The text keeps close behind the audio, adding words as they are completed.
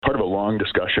part of a long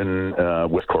discussion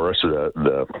with Chorus,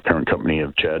 the parent company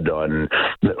of CHED,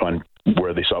 on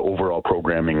where they saw overall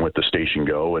programming with the station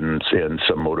go, and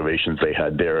some motivations they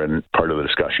had there. And part of the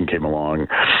discussion came along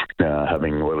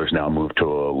having Oilers now move to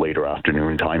a later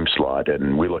afternoon time slot.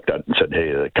 And we looked at it and said,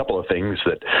 hey, a couple of things.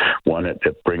 That one, it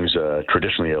brings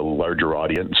traditionally a larger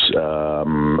audience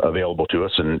available to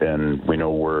us, and we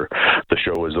know the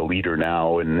show is a leader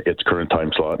now in its current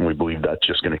time slot, and we believe that's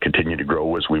just going to continue to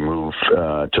grow as we move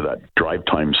to that drive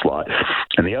time slot.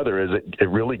 And the other is it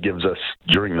really gives us,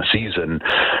 during the season,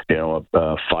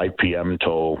 5 p.m.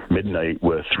 till midnight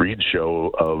with Reed's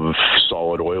show of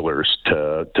solid Oilers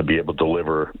to be able to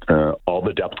deliver all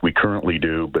the depth we currently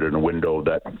do, but in a window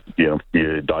that you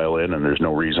dial in, and there's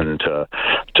no reason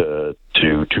to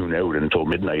tune out until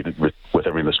midnight with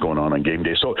everything that's going on game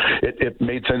day. So it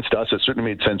made sense to us. It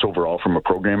certainly made sense overall from a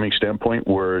programming standpoint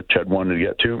where Ched wanted to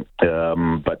get to,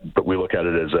 but we look at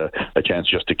it as a chance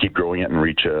just to keep growing it and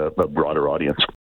reach a broader audience.